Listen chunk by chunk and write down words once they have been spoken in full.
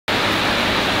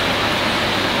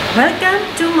Welcome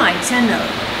to my channel.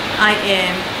 I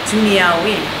am Junia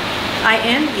Win. I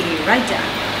am a writer.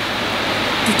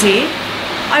 Today,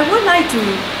 I would like to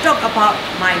talk about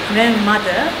my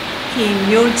grandmother, Khin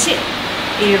Myo Chit,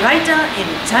 a writer and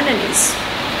journalist,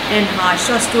 and her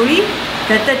short story,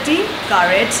 The 13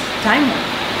 Carat Diamond.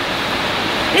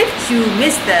 If you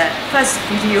missed the first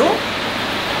video,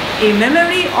 a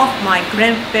memory of my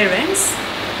grandparents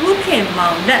who came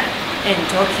Mount and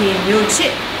Khin Myo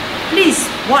Chit, please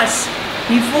watch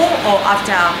before or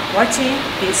after watching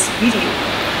this video.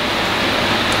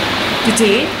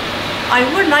 Today, I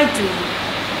would like to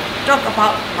talk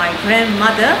about my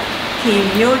grandmother, Khin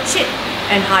Myo Chit,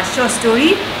 and her short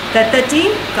story, The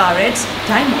 13 Carat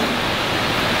Diamond.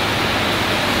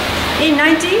 In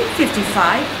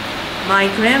 1955,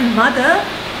 my grandmother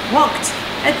worked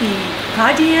at the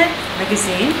Guardian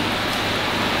magazine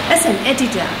as an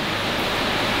editor.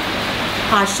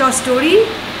 Her short story,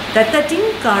 The 13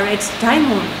 Carat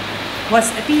Diamond, was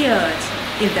appeared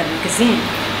in the magazine.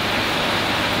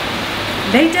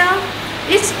 Later,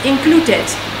 it included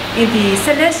in the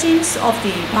selections of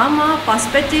the Burma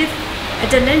Perspective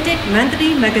Atlantic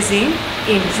Monthly magazine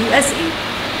in USA.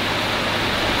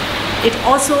 It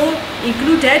also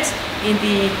included in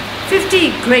the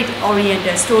 50 Great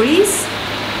Oriental Stories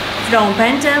from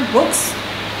Bantam Books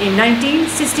in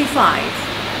 1965.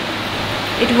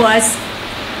 It was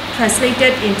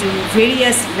translated into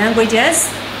various languages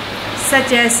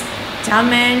such as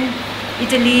German,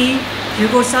 Italy,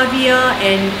 Yugoslavia,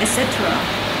 and etc.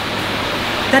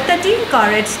 The 13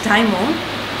 Carat Diamond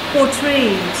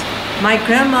portrayed my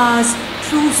grandma's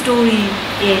true story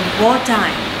in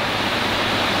wartime.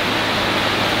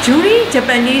 During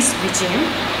Japanese regime,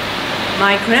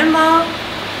 my grandma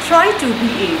tried to be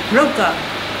a broker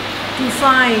to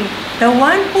find the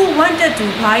one who wanted to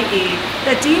buy a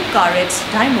 13 Carat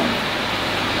diamond.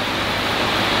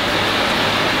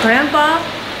 Grandpa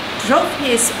drove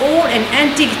his old and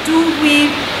antique two-wheel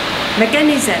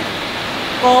mechanism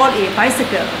called a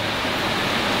bicycle,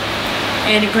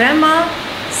 and Grandma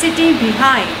sitting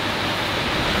behind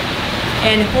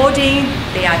and holding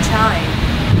their child,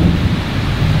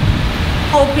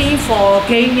 hoping for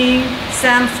gaining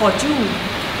some fortune.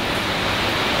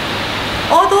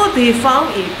 Although they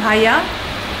found a buyer,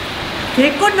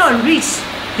 they could not reach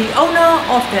the owner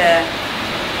of the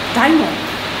diamond.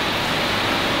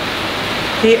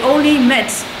 They only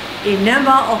met a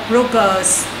number of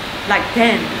brokers like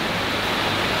them.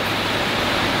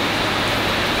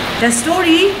 The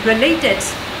story related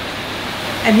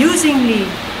amusingly,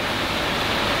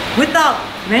 without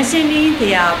mentioning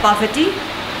their poverty,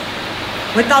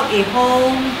 without a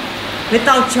home,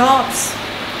 without jobs,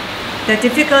 the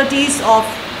difficulties of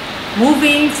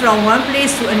moving from one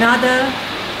place to another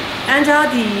under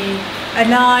the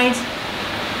Allied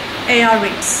air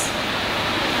raids.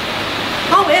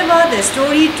 However, the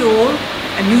story told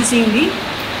amusingly.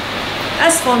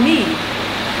 As for me,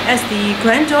 as the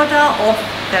granddaughter of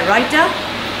the writer,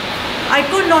 I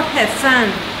could not have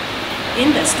fun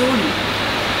in the story.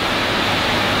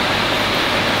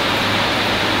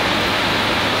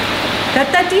 The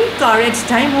 13 Carat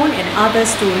Diamond and Other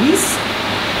Stories,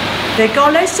 the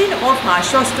collection of her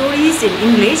short stories in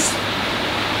English,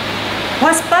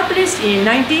 was published in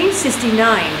 1969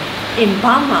 in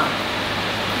Burma.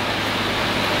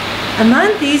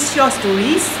 Among these short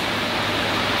stories,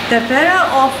 The Bearer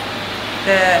of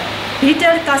the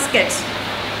Beetle Casket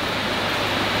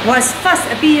was first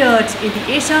appeared in the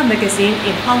Asia magazine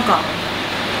in Hong Kong.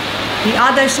 The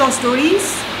other short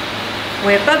stories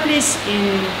were published in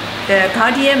the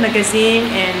Guardian magazine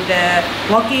and the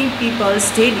Working People's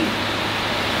Daily.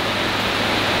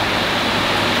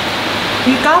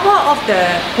 The cover of the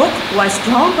book was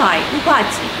drawn by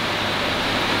Upaji.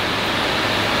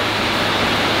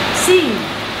 See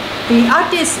the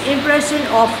artist's impression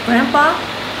of Grandpa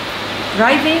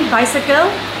driving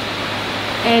bicycle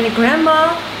and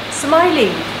Grandma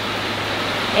smiling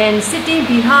and sitting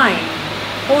behind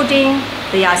holding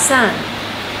their son.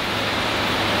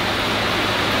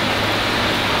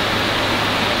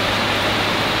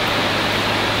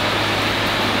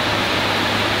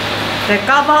 The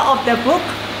cover of the book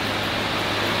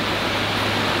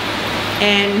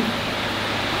and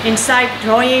inside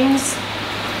drawings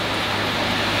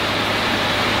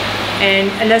and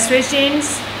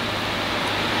illustrations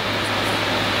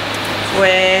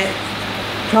were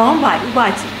drawn by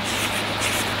Upaji.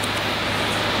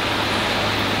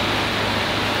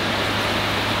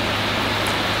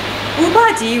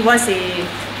 Upaji was a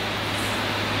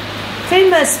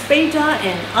famous painter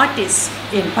and artist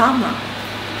in Burma.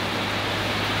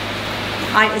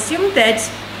 I assume that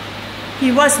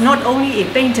he was not only a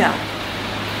painter,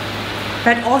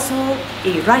 but also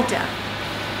a writer,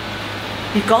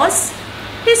 because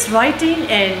his writing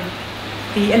and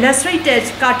the illustrated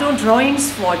cartoon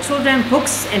drawings for children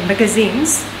books and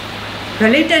magazines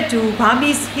related to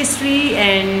Burmese history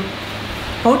and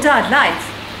Buddha life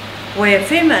were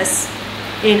famous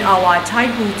in our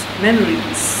childhood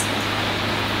memories.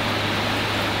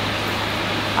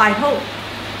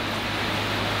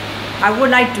 I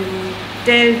would like to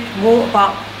tell more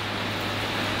about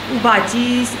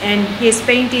Ubaji's and his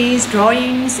paintings,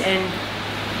 drawings and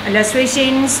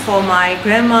illustrations for my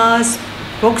grandma's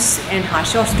books and her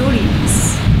short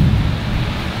stories.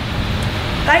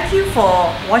 Thank you for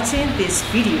watching this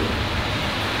video.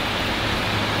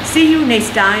 See you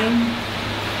next time.